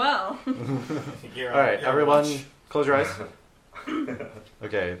 Okay. Well, You're Alright, you're everyone, watch. close your eyes.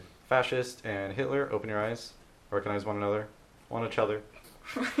 Okay, fascist and Hitler, open your eyes. Recognize one another. One each other.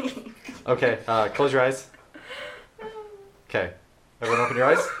 Okay, close your eyes. Okay. Everyone open your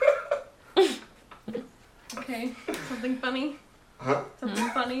eyes. okay. Something funny? Huh? Something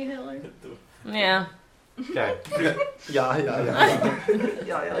funny, Hitler? Yeah. Okay. Yeah.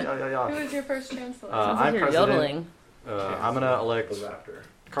 Who was your first chancellor? Sounds I'm like you're president. yodeling. I'm gonna elect The raptor.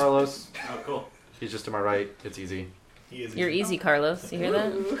 Carlos. Oh, cool. He's just to my right. It's easy. He is. You're easy, Carlos. You hear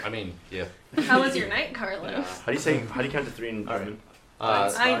that? Ooh. I mean, yeah. How was your night, Carlos? How do you count to 3 in All right. German?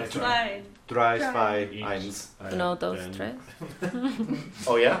 I tried. Drei, Drei. zwei, eins. No, those tres.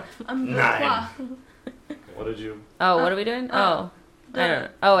 Oh yeah? I'm 9. What did you? Oh, what are we doing? Oh. I don't know.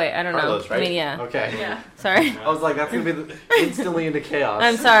 Oh, wait, I don't Carlos, know. I right? mean, yeah. Okay. Yeah. Sorry. I was like, that's gonna be instantly into chaos.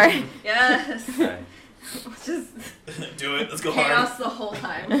 I'm sorry. Yes. Okay. Just Do it. Let's go chaos hard. the whole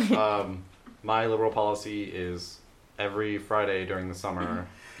time. My liberal policy is every Friday during the summer,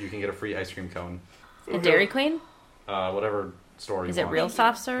 you can get a free ice cream cone. A Dairy Queen? Whatever store you Is it want. real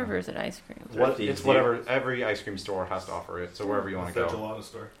soft serve or is it ice cream? It's whatever. Every ice cream store has to offer it. So wherever you want to The go. gelato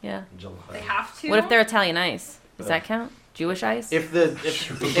store. Yeah. They have to. What if they're Italian ice? Does that count? Jewish ice? If the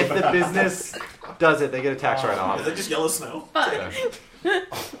business does it, they get a tax write Is off. it just yellow snow? Fuck.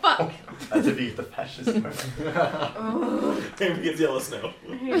 Fuck. That's if you get the fascist part. Oh. Maybe it's yellow snow.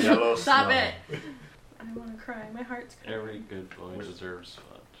 Yellow Stop snow. it. I want to cry. My heart's crying. Every good boy deserves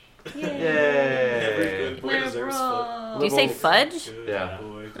fudge. Yay. Every Yay! good boy deserves fudge. Do you say Liberal- fudge? Good Yeah.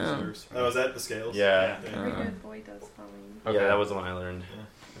 boy Oh. deserves. Oh, is that the scales? Yeah. Every good boy does something. Okay. Yeah, that was the one I learned.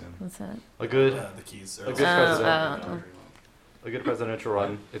 What's that? A good, The keys. a Are good president. oh. A good presidential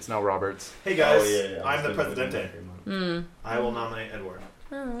run. It's now Roberts. Hey guys, Oh, yeah. I'm the presidente. Hmm. I will nominate Edward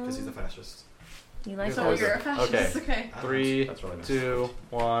Oh. because he's a fascist. You like So those? you're a fascist. Okay. 3, That's really nice. 2,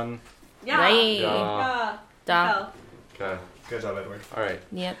 1. Yeah. Right. Yeah. Da. Hell. Okay. Good job, Edward. All right.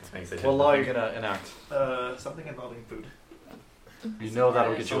 Yep. Thanks, What law are you gonna enact? Something involving food. You know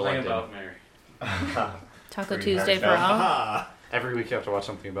that'll get you Something elected. about Mary. Taco Free Tuesday for all? Aha! Every week you have to watch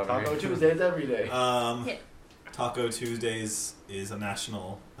something about Taco me. Tuesdays every day. Yeah. Taco Tuesdays is a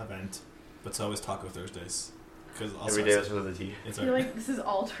national event, but so is Taco Thursdays. Because Every day that's with a T. It's I feel like this is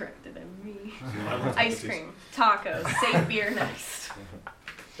all directed at me. I love Taco Ice Tuesdays. cream, tacos, say beer next.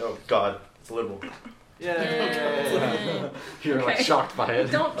 Oh God, it's liberal. Yay. You're like Okay. shocked by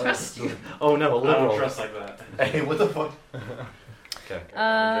it. Don't trust you. Oh no, a I liberal. don't trust like that. Hey, what the fuck? Okay.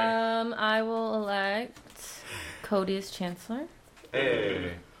 I will elect Cody as chancellor.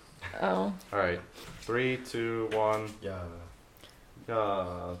 Hey. Oh. All right. 3, 2, 1. Yeah.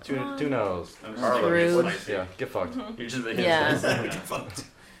 Two no's. I'm True. Yeah. Get fucked. You're just making Yeah. sense.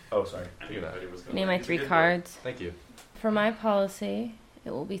 Oh, sorry. Look at that. Name my 3 cards. Thank you. For my policy,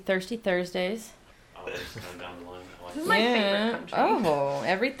 it will be Thirsty Thursdays. I'll just come down the line. I like This is my favorite country. Oh,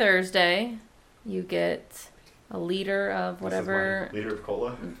 every Thursday, You get a liter of This is whatever my liter of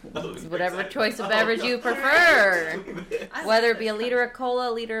cola. whatever choice of beverage you prefer. Whether it be a liter of cola,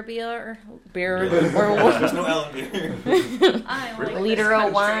 a liter of beer, or There's no L in beer. I a like liter this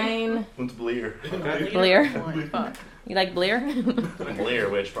of wine. What's Bleer? country. Bleer. Wine, fuck. You like Bleer? Bleer,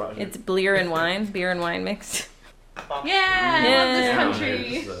 which project? It's Bleer and wine, beer and wine mixed. Yeah, I love this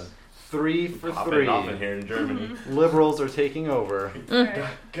country. 3 for Popping 3. off in here in Germany. Liberals are taking over. Alright.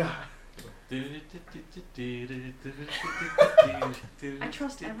 God. I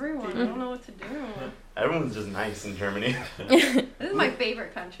trust everyone. I don't know what to do. Everyone's just nice in Germany. This is my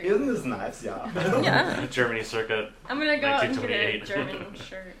favorite country. Isn't this nice? Yeah. Yeah. Germany circa. I'm gonna go out and get a 1928. German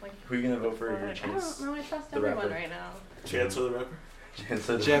shirt. Like, Who are you gonna vote for? I Your don't chance? know. I trust the everyone rapper. right now. Chance of the rapper. Chance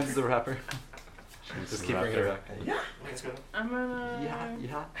of Jens the rapper. Just keep bringing it back. Yeah. Let's go. I'm gonna.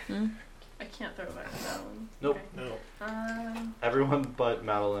 Yeah. I can't throw it back to that one. Nope. No. Okay. Everyone but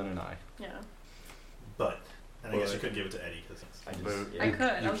Madeline and I. Yeah. But, and I guess you could give it to Eddie because I just, Boo. yeah. I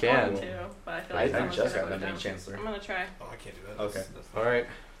could. You I was can. going to, but I feel I like someone's just gonna got vote that many down. chancellor. I'm gonna try. oh, I can't do that. Okay. That's All right.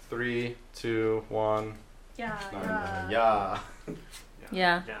 3, 2, 1. Yeah. Yeah. Yeah.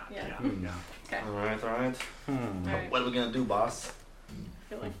 Yeah. Yeah. Hmm. Okay. Alright, alright. Alright. What are we gonna do, boss? I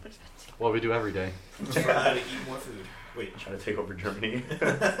feel like there's What we do every day. Try to eat more food. Wait. Try to take over Germany.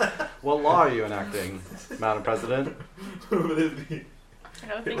 What law are you enacting, Madam President? Who would it be? I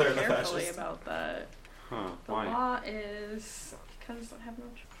gotta think Hitler the carefully fascist. about that. Huh? The Why? law is because I have no.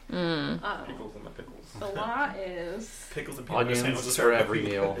 Mm. Pickles and the pickles. The law is Pickles and peanut butter Onions sandwiches for are every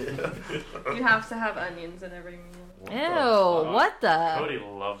happy. meal. you have to have onions in every meal. Ew, what the? Cody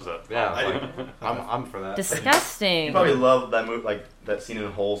loves it. Yeah, I like, I'm for that. Disgusting. You probably love that movie, like that scene in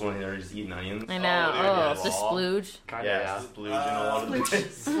Holes when they're just eating onions. I know. Oh, Oh, dude, the yes. splooge. Kinda, Yeah, yeah. it's splooge and all of the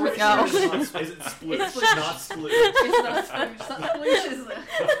Is No. it sploosh? It's Not sploosh. It's not sploosh, is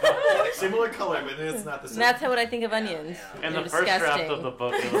it? Similar color, but it's not the same. And that's what I think of onions. In They're the first draft disgusting. of the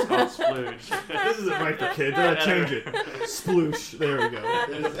book, it was called Splooge. This isn't right for kids. I gotta change it. Sploosh. There we go.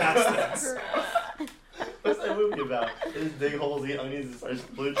 In the past tense. What's that movie about? They just dig holes, eat onions, and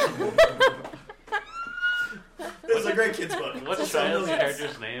start splooshing. It was a great kids book. What's Shia's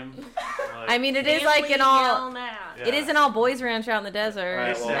character's name? Like, I mean, it is like an all. Yeah. It is an all boys ranch out in the desert.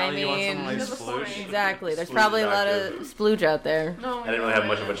 Right, well, I you want mean, something like There's a Splooge? point. exactly. There's Splooge probably a lot actor. of splooge out there. No, I didn't really have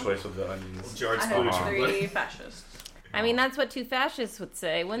much of a choice with the onions. George I Splooge. have 3 fascists. I mean, that's what 2 fascists would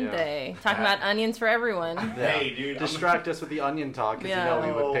say, wouldn't Yeah. they? Talking about onions for everyone. Hey, dude. Distract us with the onion talk, because Yeah. you know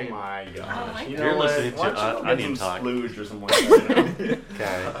we Oh would pay. my gosh. Oh my You God. know You're what? listening to Why don't you go get Onion some Talk. splooge or something like that, you know?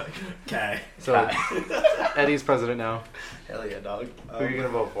 Okay. Okay. So, Eddie's president now. Hell yeah, dog. Who are you gonna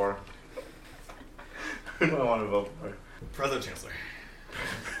vote for? Who do I want to vote for? President Chancellor.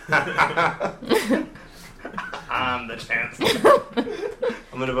 I'm the chancellor.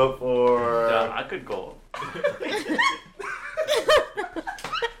 I'm gonna vote for. I could go.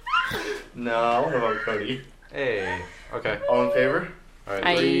 No, I want to vote Cody. Hey. Okay. All in favor? All right.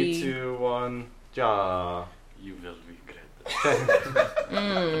 I- 3, 2, 1. Ja. You will regret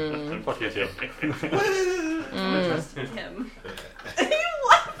Mm. Fuck you too. Mm. Trust him.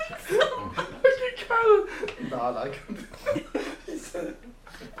 Nah, that he said.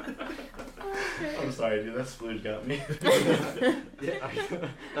 I'm sorry, dude. That splooge got me. Yeah.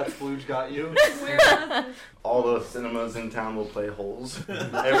 That splooge got you. Where was it? All the cinemas in town will play Holes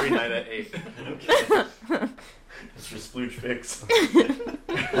every night at 8. It's for splooge fix.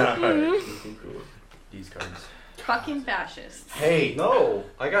 Alright, cool. These cards. Fucking fascists. Hey, No,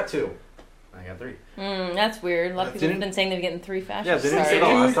 I got 2. I got 3. That's weird. A lot of people have Didn't- been saying they're getting 3 Yeah, fascists. didn't you say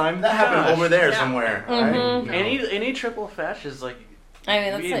Sorry. that last time? That happened over there Yeah. somewhere. Mhm. Right? Any triple fascist, like, I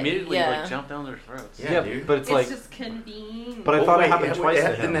mean, that's we like, immediately yeah. like jump down their throats. Yeah, dude. but it's It's like. just convenient. But I Oh, thought wait, it happened twice to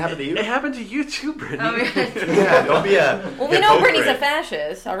Didn't him. it happen to you? It happened to you too, Brittany. Oh, yeah. Yeah, don't be a. Well, we know Brittany's a hypocrite.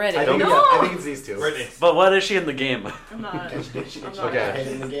 fascist already. I think, No. I think it's these 2. Brittany. But what is she in the game? I'm not. I'm not.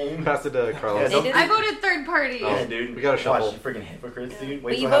 Okay. In the game. Pass it to Carlos. Yeah, They don't- did- I voted third party. Oh. Yeah, dude. we gotta shuffle. Watch, you freaking hypocrites, dude. Wait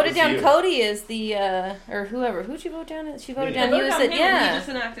But you till it voted happens down to Cody as the, or whoever. Who'd you vote down as? She voted Me. I down you voted as down the, him. He yeah. just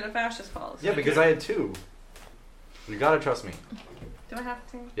enacted a fascist policy. Yeah, because I had 2. You gotta trust me. Do I have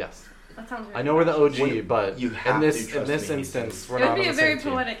to? Yes. That sounds really I know we're the OG, Well, but you have in to this trust me, he instance, says. we're It not would be on a the very same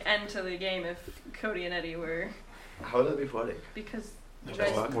team. poetic end to the game if Cody and Eddie were, How would that be poetic? because you We're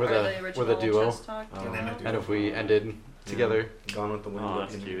guys the- are we're the original duo. chess talk Oh. duo. And if we ended together, Gone with the wind. Oh,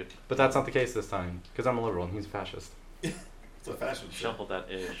 that's cute. but that's not the case this time, because I'm a liberal and he's a fascist. It's a fashion show. Shuffle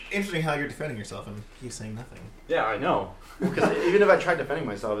that ish. Interesting how you're defending yourself and he's saying nothing. Yeah, I know. Because even if I tried defending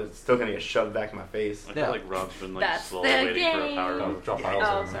myself, it's still gonna get shoved back in my face. I Yeah. feel like Rob's been like That's slowly the waiting for a game. power Don't move. drop piles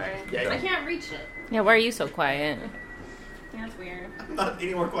Oh, on me. sorry. Yeah, I yeah. can't reach it. Yeah, why are you so quiet? That's weird. I'm not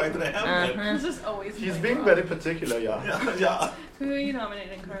any more quiet than I have been. This is always. He's like being Rob. very particular, yeah. Yeah. Who are you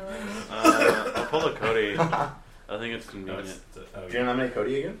nominating, Carlos? I'll pull a Cody. I think it's No, convenient. it's, Do you nominate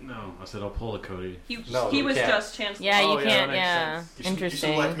Cody again? No, I said I'll pull a Cody. No, he you was can't. just Chancellor. Yeah, Oh, you yeah, can't. that makes Yeah, sense. You should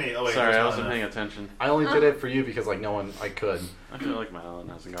interesting. elect me. Oh, wait, Sorry, I there's wasn't not paying enough. attention. I only did it for you because like no one I could. I feel like Madeline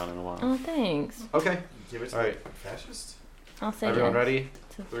hasn't gone in a while. Oh, thanks. Okay. Give it to All right. the fascist. I'll say Everyone yes. ready?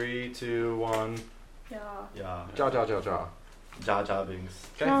 So- 3, 2, 1. Yeah. Yeah. Jaw, jaw, jaw, jaw. Jar Jar Binks.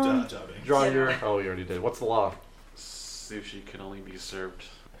 Okay. Jobbing. Draw Yeah. your. Oh, you already did. What's the law? Sushi can only be served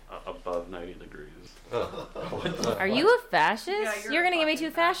above 90 degrees. Ugh. Are you a fascist? Yeah, you're gonna give me 2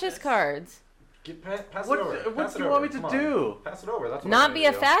 fascist cards. Pass What, it over. what Pass do it you over. want me to Come on. do? Pass it over. That's what Not I'm be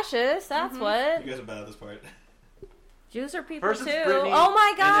gonna a do. fascist. That's what. You guys are bad at this part. Jews are people First too. it's Brittany, Oh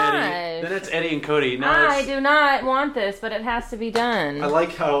my and Eddie. gosh. Then it's Eddie and Cody. Now I it's do not want this, but it has to be done. I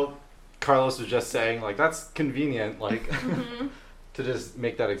like how Carlos was just saying like that's convenient, like Mm-hmm. to just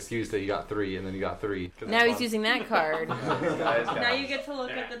make that excuse that you got 3 and then you got 3. 'cause Now that's he's fun. using that card. Now you get to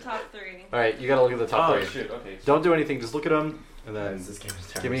look at the top 3. All right, you gotta look at the top Oh 3. shit! Okay. Don't do anything. Just look at them and then This game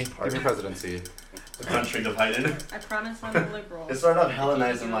is give me terrible. presidency. The country divided. I promise I'm a liberal. It started off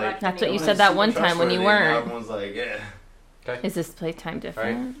Hellenizing like. That's what you Anyone. said that one time when you Now weren't. everyone's like, yeah. Is this playtime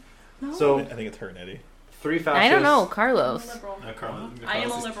different? No. So I think it's her and Eddie. 3 fascists. I don't know, I'm a Carlos. liberal. Carlos. I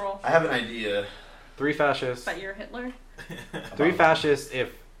am a liberal. I have an idea. 3 fascists. But you're Hitler? 3 fascists.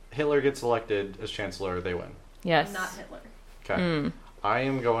 If Hitler gets elected as chancellor, they win. Yes. Not Hitler. Okay. Mm. I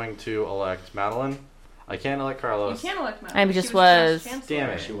am going to elect Madeline. I can't elect Carlos. You can't elect Matt. I She just just was- chancellor. Damn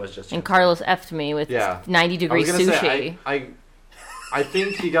it. She was just. And Carlos effed me with Yeah. 90 I degree was gonna sushi. say I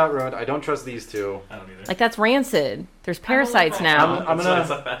think he got ruined. I don't trust these two. I don't either. Like that's rancid. There's parasites liberal. now. I'm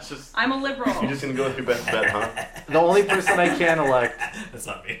gonna- That's just. I'm a liberal. You're just gonna go with your best bet, huh? The only person I can elect. That's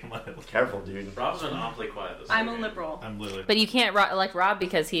not me. Careful, dude. Rob's been awfully quiet this I'm a week. liberal. I'm literally. But you can't elect Rob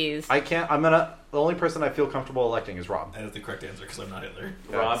because he's. I can't. I'm gonna. The only person I feel comfortable electing is Rob. That is the correct answer because I'm not Hitler.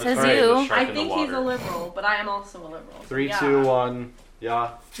 Rob is Says trying you. to shark I in the think he's water. a liberal, but I am also a liberal. 3, Yeah. 2, 1.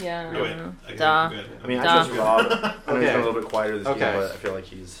 Yeah. Yeah. Oh, wait. Okay, Duh. good. I mean, I Duh. trust Rob. I know he's Okay. been a little bit quieter this Okay. game, but I feel like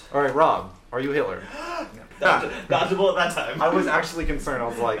he's. All right, Rob. Are you Hitler? Dodgeable at that time. I was actually concerned. I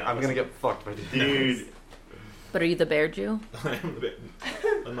was like, I'm gonna get fucked by these. Dude, But are you the bear Jew?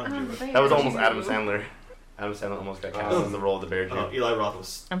 I'm not Jewish. that was almost Adam Sandler. Adam Sandler almost got cast in the role of the bear Jew. Oh, Eli Roth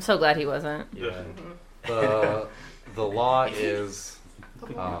was. I'm so glad he wasn't. Yeah. The law is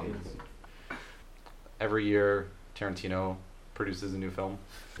every year Tarantino produces a new film.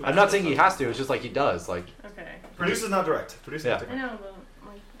 I'm not saying he has to. It's just like he does. Like Okay. Producer's not direct. Producer's Yeah. not I direct. know,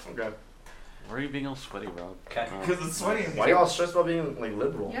 but like, Okay. Why are you being all sweaty, Rob? Because it's sweaty. Why y'all stressed about being like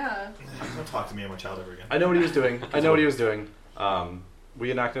liberal? yeah. Don't talk to me and my child ever again. I know what he was doing. I know what he was doing. We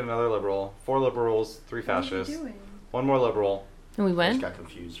enacted another liberal. 4 liberals, 3 What are you fascists, doing? 1 more liberal. And we I just win? got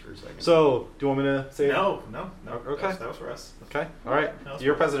confused for a second. So, do you want me to say it? No. Okay. That was for us. Okay. All right. That was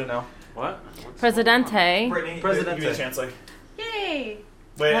You're for us. president now. What? Presidente. Brittany, Presidente. give me a chance. Like, Yay!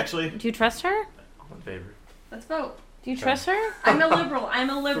 wait, actually, Do you trust her? I'm in favor. Let's vote. Do you Okay. trust her? I'm a liberal. I'm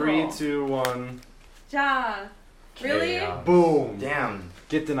a 3, liberal. 2, 1. Ja. Really? Boom. Damn.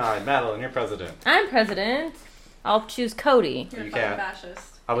 Get denied. Madeline, you're president. I'm president. I'll choose Cody. You're a You fucking can't.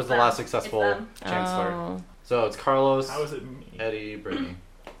 fascist. I was It's the them. last successful It's them. chancellor. Oh. So it's Carlos, how is it me? Eddie, Brittany.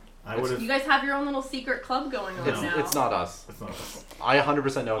 I would have. You guys have your own little secret club going on now. It's not us. It's not us. I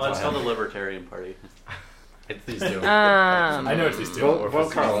 100% know Well, it's it's not called the him. Libertarian Party. It's these two. I know it's these two.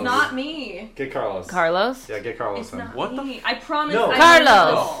 Vote Carlos. It's not me. Get Carlos. Carlos? Yeah, get Carlos It's in. not What the me. I promise. No. I'm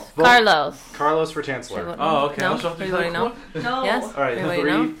Carlos. Vote. Carlos. Carlos for Should I chancellor. vote Oh, okay. I No? was about to Are you be voting like, no? liberal. No. Yes? All right, Everybody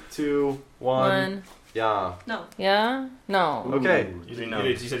 3, know? 2, 1. One. Yeah. No. Yeah? No. Okay. You Three did,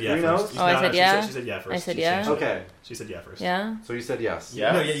 no's. you said yeah Three first. no's? Oh, I said yeah? She said yeah first. I said She yeah? changed it. Okay. She said yeah first. Yeah? So you said yes.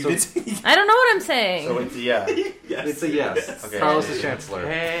 Yeah. No, yeah, you So- did. Say I don't know what I'm saying. So it's a yeah. yes. It's a yes. Okay. Carlos is chancellor.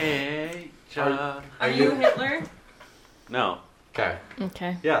 Hey, Ja. Are you Hitler? No. Okay.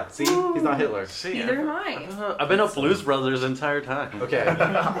 Okay. Yeah. See, he's not Hitler. See, Neither am I. I've been a Blues Brothers the entire time. Okay.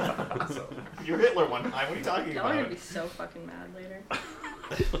 You're Hitler one time. What are you talking Y'all are gonna about? be so fucking mad later.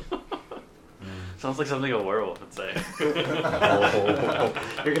 Sounds like something a werewolf would say. Oh,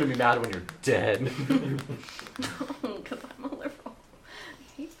 you're gonna be mad when you're dead. Because I'm a liberal.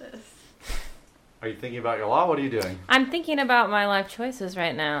 I hate this. Are you thinking about your law? What are you doing? I'm thinking about my life choices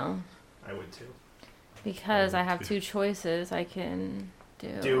right now I would too. because I have 2 choices I can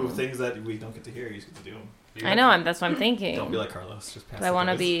do. Do things that we don't get to hear. You just get to do them. I know. That's what I'm thinking. Don't be like Carlos. Just pass. Do I the want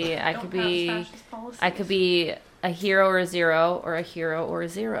to quiz. be? I Don't could pass be. fascist policies. I could be a hero or a 0, or a hero or a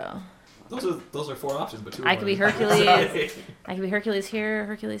 0. Those are 4 options, but 2. I could be Hercules. I could be Hercules here,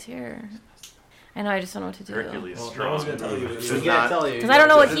 Hercules here. I know. I just don't know what to do. Hercules Well, no strong. one's gonna tell you. This We is can't not. tell you. Because I don't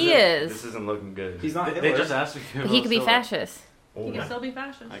know what This he isn't- is. This isn't looking good. He's not They Hitler. just asked me. But he could be fascist. Oh, He can still be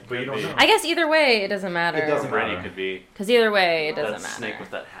fascist. But you don't know. I guess either way, it doesn't matter. It doesn't Brady matter. could be Because either way, it doesn't that matter. snake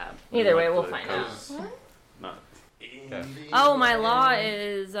with that hat. Either way, Like we'll the find coast. What? Not. Okay. Oh, my law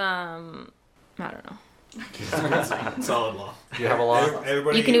is I don't know. Solid law. Do you have a law?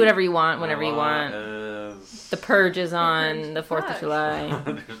 Everybody. You can do whatever you want, whenever My you law want. is- The purge is on the 4th of Fuck. July.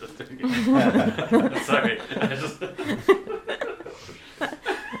 Sorry. I just...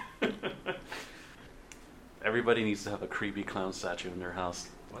 Everybody needs to have a creepy clown statue in their house.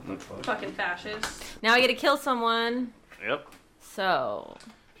 What the fuck? Fucking fascist. Now I get to kill someone. Yep. So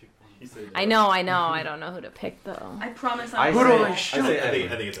He said I know. I don't know who to pick though. I promise I I'm say, I say I Eddie.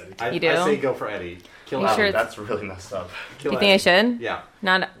 think it's Eddie. I, You do? I say go for Eddie. Kill You Eddie. sure it's- That's really messed up. Do Kill you think I Eddie. should? Yeah.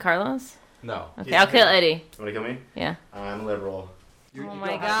 Not Carlos? No. Okay, I'll kill Eddie. You wanna kill me? Yeah. I'm liberal. You- Oh you my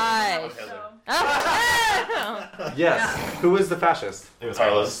don't have gosh. So, Oh. Yes. Who is the fascist? It was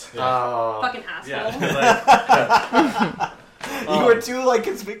Carlos. Carlos. fucking asshole. Yeah. You were too like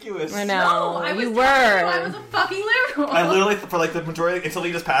conspicuous. I No, know. I was You telling you I were. was a fucking liberal. I literally, for like the majority, until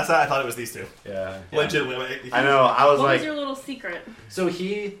he just passed out, I thought it was these two. Yeah. Legitimately. I know. I was What like, was your little secret? So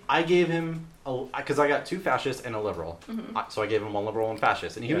I gave him, because I got 2 fascists and a liberal. Mhm. So I gave him one liberal and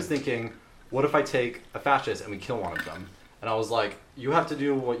fascist. And he was thinking, what if I take a fascist and we kill one of them? And I was like, you have to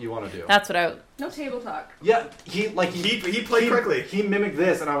do what you want to do. That's what I. No table talk. Yeah, he He played correctly. He mimicked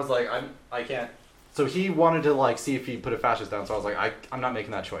this, and I was like, I can't. So he wanted to like see if he put a fascist down. So I was like, I'm not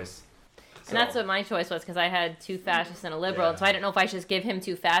making that choice. And that's what my choice was because I had 2 fascists and a liberal, Yeah. and so I didn't know if I should just give him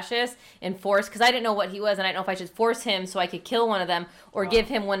 2 fascists and force because I didn't know what he was, and I didn't know if I should force him so I could kill one of them or give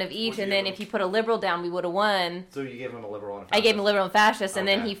him one of each, What'd you and then give if he put a liberal down, we would have won. So you gave him a liberal and a I fascist. gave him a liberal and fascist, and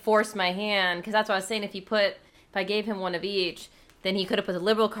then Okay. he forced my hand because that's what I was saying. If I gave him one of each, then he could have put the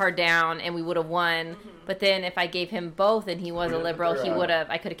liberal card down and we would have won. But then if I gave him both and he was a liberal, he would have.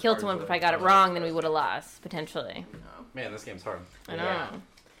 I could have killed someone, but if I got it wrong, then we would have lost potentially. Man, this game's hard. I know. Yeah.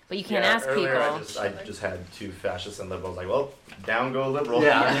 But you can't yeah, ask earlier people. I just had 2 fascists and liberals. Like, well, down go liberal.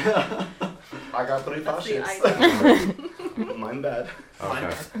 Yeah. I got 3 That's the fascists. Mine bad.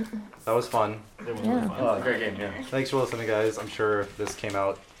 Okay. That was fun. It was Yeah. really fun. Oh, great game. Yeah. Thanks for listening, guys. I'm sure this came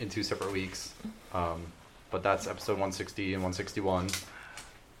out in 2 separate weeks. But that's episode 160 and 161.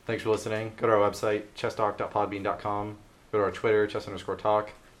 Thanks for listening. Go to our website, chesstalk.podbean.com. Go to our Twitter, chess_talk.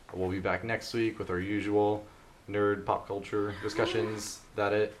 We'll be back next week with our usual nerd pop culture discussions.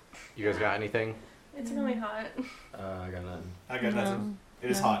 That it? You guys got anything? It's really hot. I got nothing. I got nothing.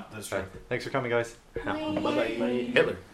 It is hot. That's true. Okay. Thanks for coming, guys. Bye-bye. Hitler.